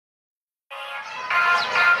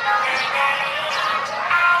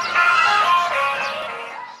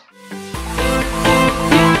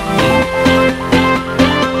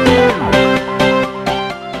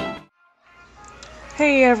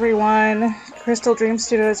Hey everyone, Crystal Dream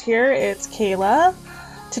Studios here, it's Kayla.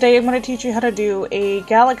 Today I'm going to teach you how to do a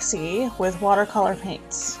galaxy with watercolor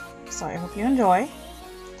paints, so I hope you enjoy.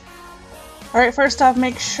 Alright, first off,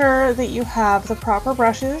 make sure that you have the proper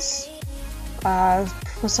brushes,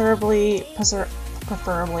 preferably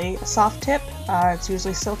a soft tip. It's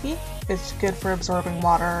usually silky. It's good for absorbing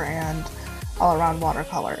water and all around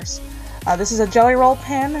watercolors. This is a jelly roll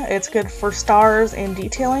pen. It's good for stars and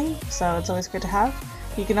detailing, so it's always good to have.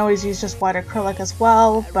 You can always use just white acrylic as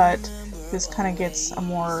well, but this kind of gets a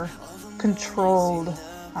more controlled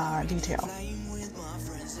detail.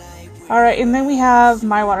 Alright, and then we have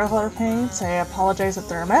my watercolor paints. I apologize if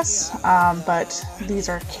they're a mess, but these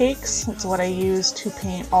are cakes. It's what I use to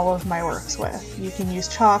paint all of my works with. You can use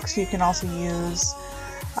chalks, you can also use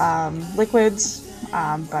liquids,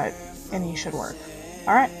 but any should work.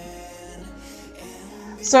 Alright.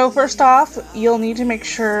 So first off, you'll need to make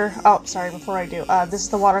sure, oh sorry, before I do, this is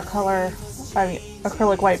the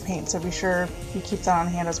acrylic white paint, so be sure you keep that on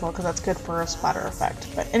hand as well because that's good for a splatter effect.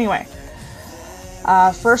 But anyway,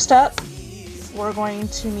 first up, we're going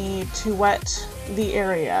to need to wet the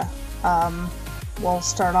area. We'll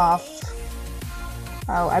start off,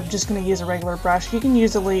 I'm just going to use a regular brush. You can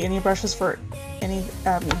use any brushes for any,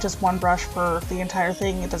 just one brush for the entire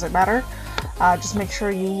thing, it doesn't matter. Just make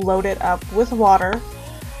sure you load it up with water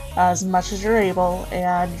as much as you're able,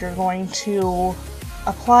 and you're going to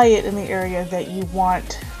apply it in the area that you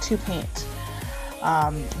want to paint.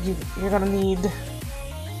 You're going to need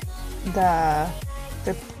the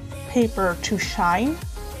paper to shine,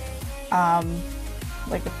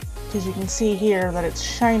 because you can see here that it's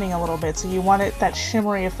shining a little bit, so you want that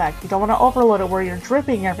shimmery effect. You don't want to overload it where you're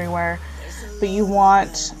dripping everywhere, but you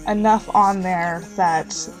want enough on there that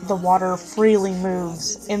the water freely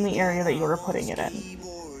moves in the area that you were putting it in.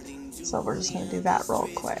 So we're just going to do that real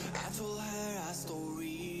quick.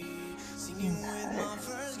 Okay.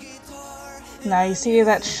 Now you see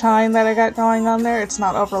that shine that I got going on there? It's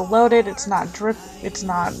not overloaded, it's not it's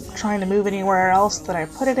not trying to move anywhere else that I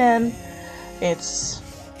put it in. It's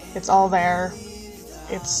all there.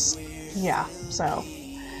 Yeah, so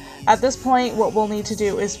at this point what we'll need to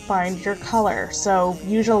do is find your color. So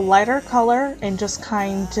use a lighter color and just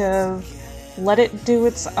kind of let it do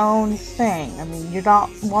its own thing. I mean, you're not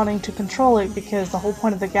wanting to control it because the whole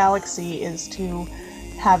point of the galaxy is to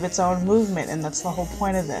have its own movement, and that's the whole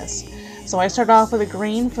point of this. So I start off with a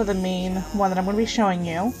green for the main one that I'm going to be showing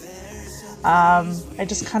you. I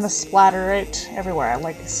just kind of splatter it everywhere.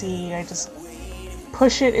 I just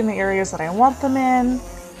push it in the areas that I want them in,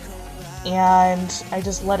 and I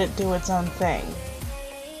just let it do its own thing.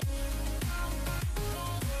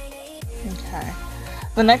 Okay.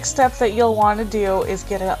 The next step that you'll want to do is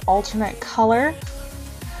get an alternate color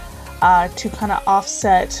to kind of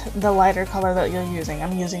offset the lighter color that you're using.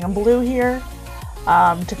 I'm using a blue here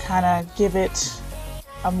to kind of give it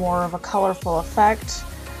a more of a colorful effect.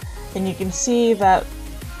 And you can see that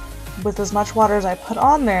with as much water as I put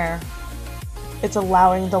on there, it's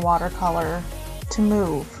allowing the watercolor to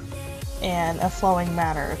move in a flowing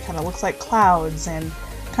manner. It kind of looks like clouds and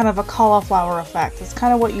kind of a cauliflower effect. It's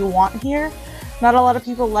kind of what you want here. Not a lot of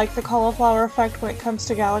people like the cauliflower effect when it comes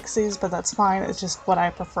to galaxies, but that's fine. It's just what I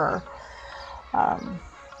prefer.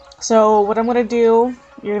 So what I'm going to do,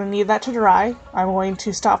 you're going to need that to dry. I'm going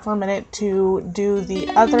to stop for a minute to do the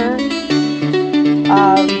other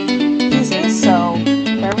pieces, so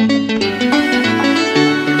bear with me.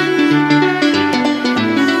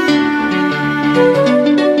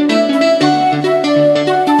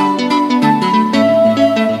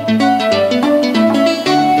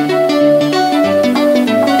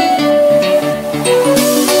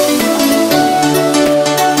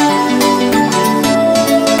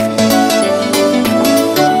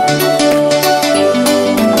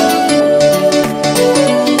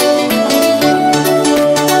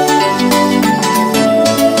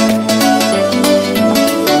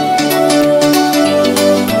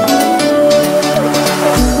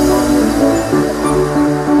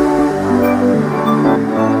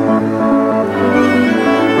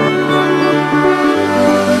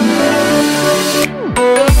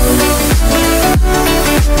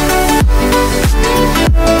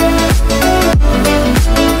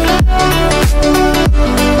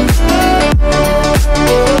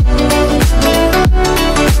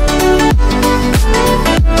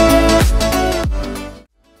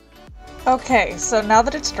 Okay, so now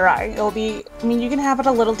that it's dry, it'll be, I mean, you can have it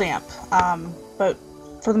a little damp, but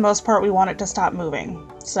for the most part, we want it to stop moving.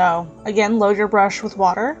 So again, load your brush with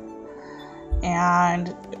water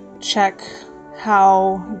and check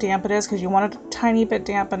how damp it is, because you want it a tiny bit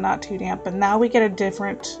damp but not too damp. But now we get a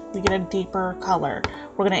deeper color.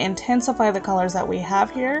 We're going to intensify the colors that we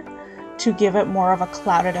have here to give it more of a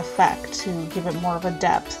clouded effect, to give it more of a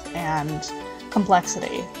depth and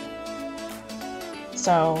complexity.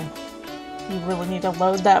 So you really need to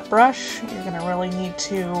load that brush. You're going to really need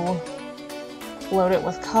to load it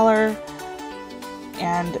with color,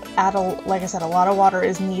 and add, like I said, a lot of water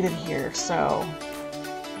is needed here. So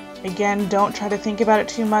again, don't try to think about it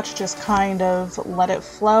too much, just kind of let it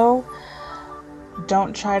flow.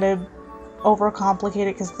 Don't try to overcomplicate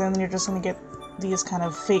it, because then you're just going to get these kind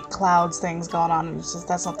of fake clouds things going on, and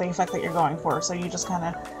that's not the effect that you're going for. So you just kind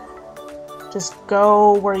of just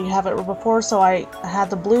go where you have it before. So I had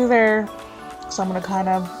the blue there, so I'm going to kind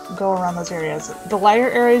of go around those areas. The lighter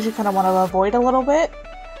areas you kind of want to avoid a little bit,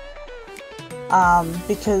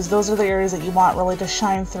 because those are the areas that you want really to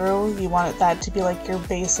shine through. You want that to be like your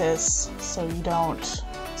basis, so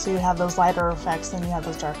you have those lighter effects, then you have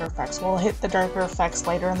those darker effects. We'll hit the darker effects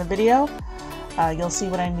later in the video. You'll see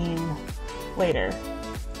what I mean later.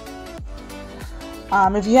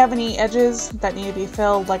 If you have any edges that need to be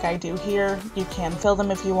filled, like I do here, you can fill them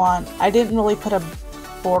if you want. I didn't really put a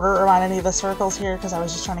border around any of the circles here because I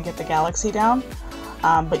was just trying to get the galaxy down.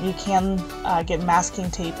 But you can get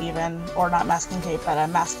masking tape even, or not masking tape, but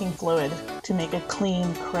masking fluid to make a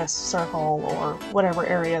clean, crisp circle or whatever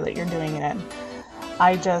area that you're doing it in.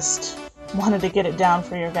 I just wanted to get it down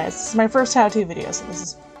for you guys. This is my first how-to video,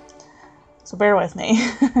 so bear with me.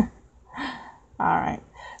 Alright,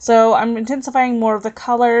 so I'm intensifying more of the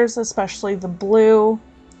colors, especially the blue.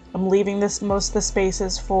 I'm leaving most of the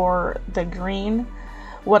spaces for the green.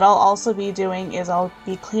 What I'll also be doing is I'll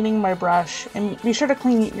be cleaning my brush, and be sure to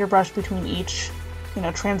clean your brush between each,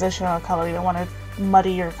 transition of color. You don't want to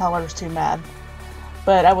muddy your colors too bad.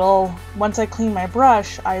 But I will, once I clean my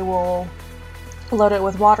brush, I will load it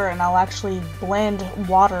with water, and I'll actually blend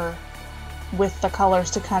water with the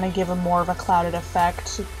colors to kind of give it more of a clouded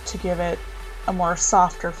effect, to give it a more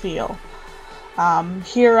softer feel.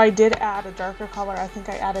 Here I did add a darker color. I think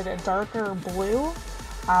I added a darker blue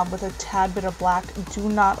with a tad bit of black. Do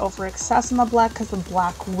not over excess in the black, because the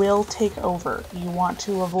black will take over. You want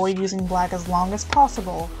to avoid using black as long as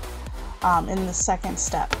possible in the second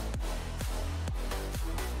step.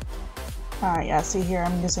 Alright, yeah, see here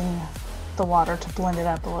I'm using the water to blend it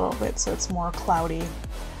up a little bit so it's more cloudy.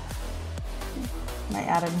 And I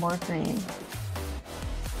added more green.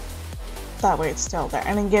 That way it's still there.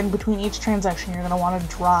 And again, between each transition, you're going to want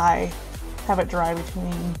to have it dry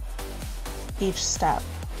between each step.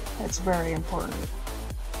 It's very important.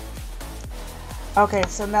 Okay,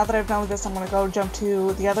 so now that I've done with this, I'm going to go jump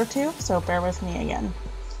to the other two, so bear with me again.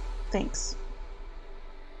 Thanks.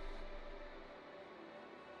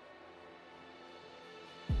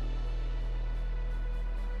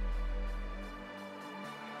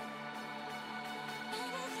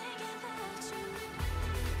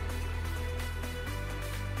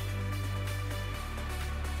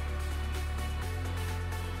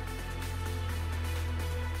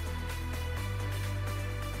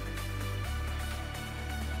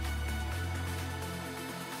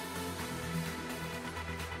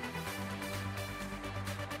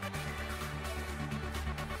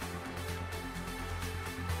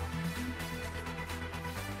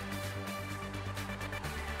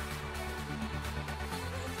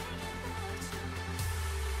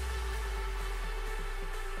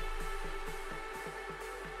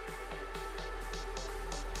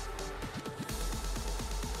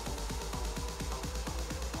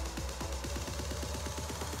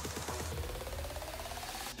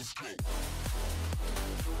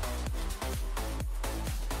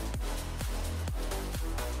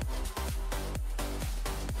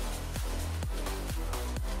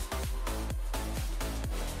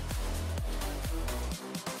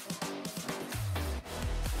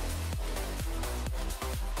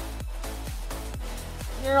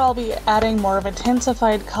 Here I'll be adding more of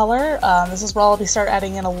intensified color. This is where I'll start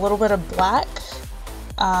adding in a little bit of black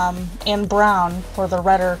and brown for the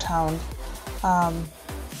redder tone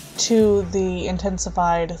to the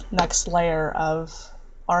intensified next layer of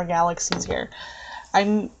our galaxies here.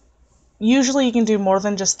 Usually you can do more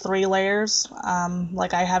than just 3 layers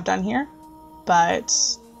like I have done here, but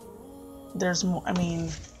there's more,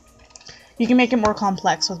 you can make it more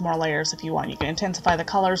complex with more layers if you want. You can intensify the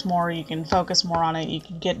colors more, you can focus more on it, you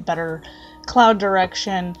can get better cloud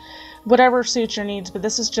direction, whatever suits your needs. But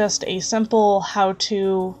this is just a simple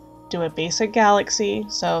how-to do a basic galaxy,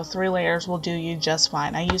 so 3 layers will do you just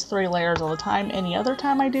fine. I use 3 layers all the time. Any other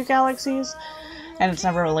time I do galaxies, and it's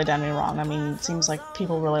never really done me wrong. I mean, it seems like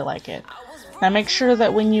people really like it. Now make sure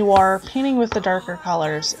that when you are painting with the darker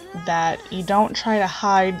colors that you don't try to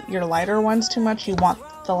hide your lighter ones too much. You want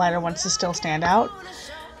the lighter ones to still stand out.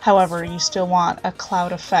 However, you still want a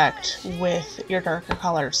cloud effect with your darker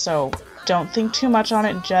colors. So don't think too much on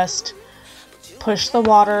it, just push the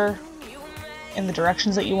water in the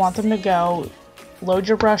directions that you want them to go, load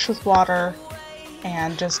your brush with water,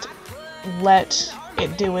 and just let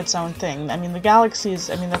it do its own thing. I mean, the galaxies,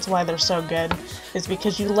 I mean, that's why they're so good, is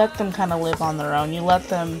because you let them kind of live on their own. You let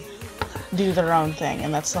them do their own thing,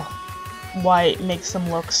 and that's why it makes them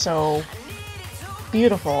look so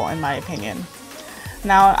beautiful, in my opinion.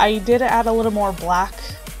 Now, I did add a little more black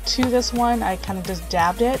to this one. I kind of just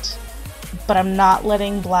dabbed it, but I'm not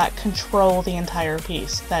letting black control the entire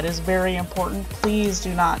piece. That is very important. Please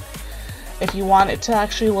do not, if you want it to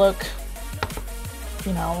actually look,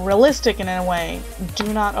 you know, realistic in a way,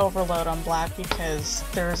 do not overload on black, because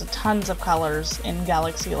there's tons of colors in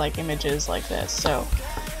galaxy-like images like this. So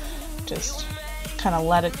just kind of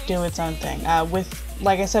let it do its own thing.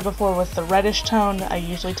 Like I said before, with the reddish tone, I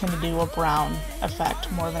usually tend to do a brown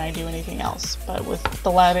effect more than I do anything else. But with the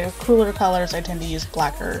lighter, cooler colors, I tend to use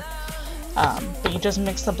blacker. But you just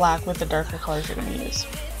mix the black with the darker colors you're going to use.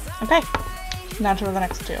 Okay, now to the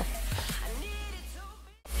next two.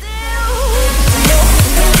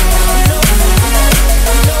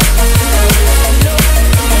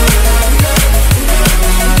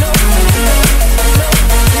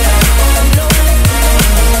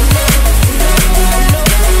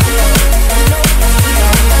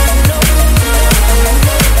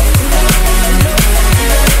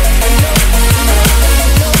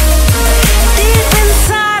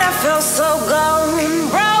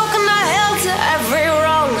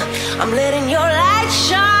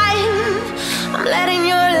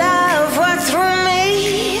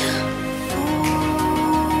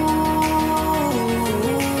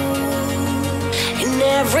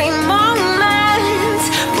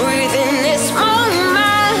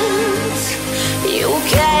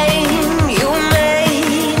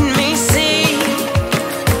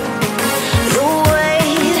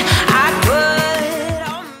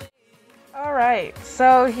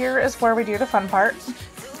 So here is where we do the fun part.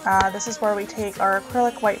 This is where we take our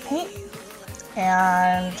acrylic white paint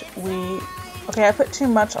and okay, I put too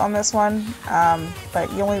much on this one,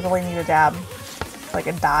 but you only really need a dab, like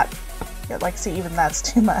a dot. Like, see, even that's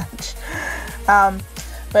too much.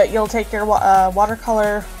 But you'll take your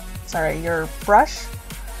your brush,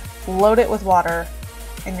 load it with water,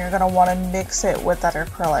 and you're going to want to mix it with that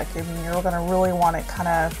acrylic. I mean, you're going to really want it kind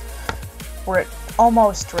of where it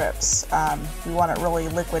almost drips. We want it really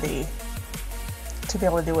liquidy to be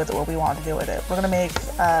able to do with it what we want to do with it. We're going to make,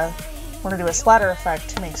 we're going to do a splatter effect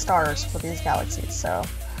to make stars for these galaxies. So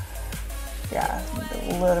yeah,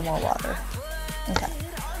 a little more water. Okay.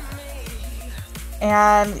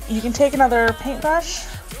 And you can take another paintbrush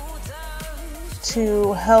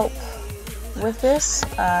to help with this.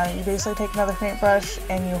 You basically take another paintbrush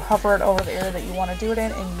and you hover it over the area that you want to do it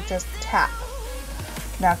in, and you just tap.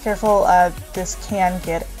 Now careful, this can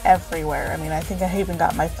get everywhere. I mean, I think I even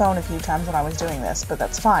got my phone a few times when I was doing this, but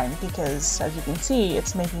that's fine because, as you can see,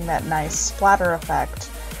 it's making that nice splatter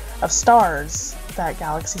effect of stars that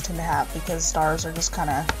galaxies tend to have, because stars are just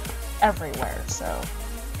kind of everywhere, so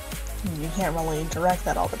you can't really direct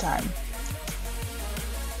that all the time.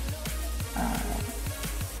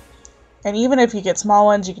 And even if you get small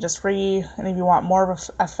ones, you can just and if you want more of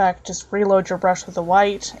an effect, just reload your brush with the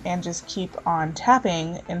white and just keep on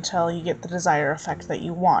tapping until you get the desired effect that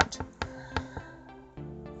you want.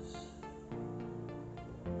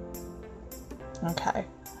 Okay.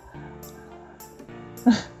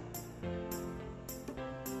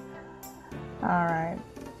 Alright.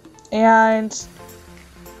 And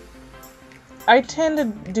I tend to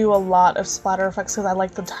do a lot of splatter effects because I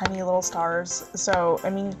like the tiny little stars. So, I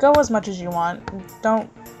mean, go as much as you want. I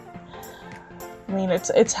mean,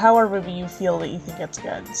 it's however you feel that you think it's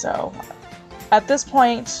good. So, at this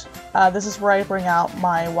point, this is where I bring out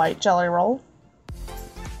my white jelly roll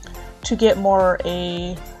to get more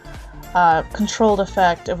a controlled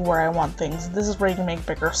effect of where I want things. This is where you can make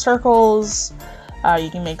bigger circles,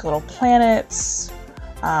 you can make little planets,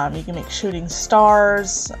 you can make shooting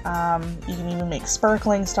stars, you can even make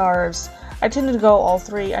sparkling stars. I tend to go all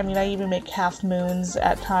three. I mean, I even make half moons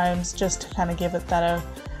at times just to kind of give it that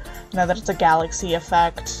that it's a galaxy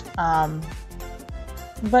effect.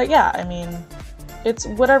 But yeah, I mean, it's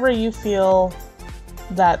whatever you feel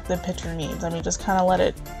that the picture needs. I mean, just kind of let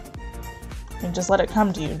it and just let it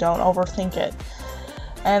come to you. Don't overthink it.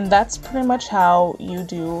 And that's pretty much how you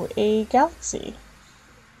do a galaxy.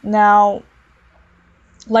 Now,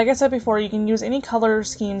 like I said before, you can use any color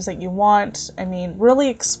schemes that you want. I mean, really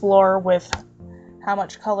explore with how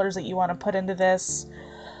much colors that you want to put into this.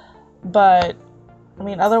 But, I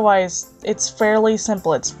mean, otherwise, it's fairly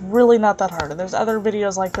simple. It's really not that hard. There's other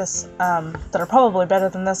videos like this that are probably better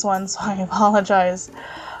than this one, so I apologize,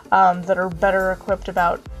 that are better equipped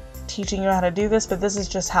about teaching you how to do this, but this is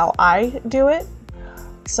just how I do it.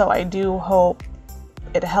 So I do hope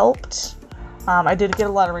it helped. I did get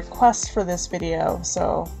a lot of requests for this video,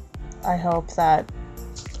 so I hope that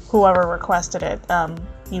whoever requested it,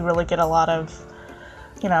 you really get a lot of,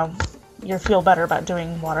 you know, you feel better about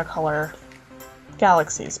doing watercolor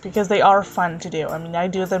galaxies, because they are fun to do. I mean, I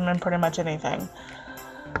do them in pretty much anything.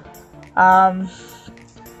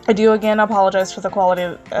 I do again apologize for the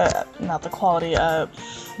quality, not the quality,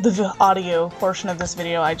 the audio portion of this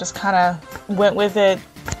video. I just kind of went with it,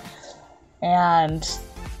 and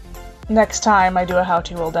next time I do a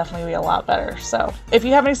how-to will definitely be a lot better. So if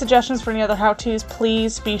you have any suggestions for any other how-tos,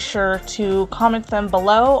 please be sure to comment them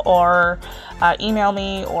below, or email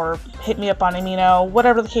me, or hit me up on Amino,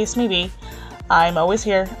 whatever the case may be. I'm always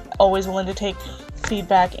here, always willing to take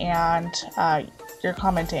feedback and your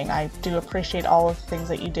commenting. I do appreciate all of the things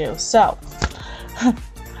that you do. So, alright,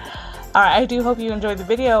 I do hope you enjoyed the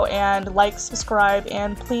video, and like, subscribe,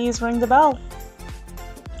 and please ring the bell.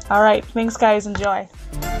 Alright, thanks guys, enjoy.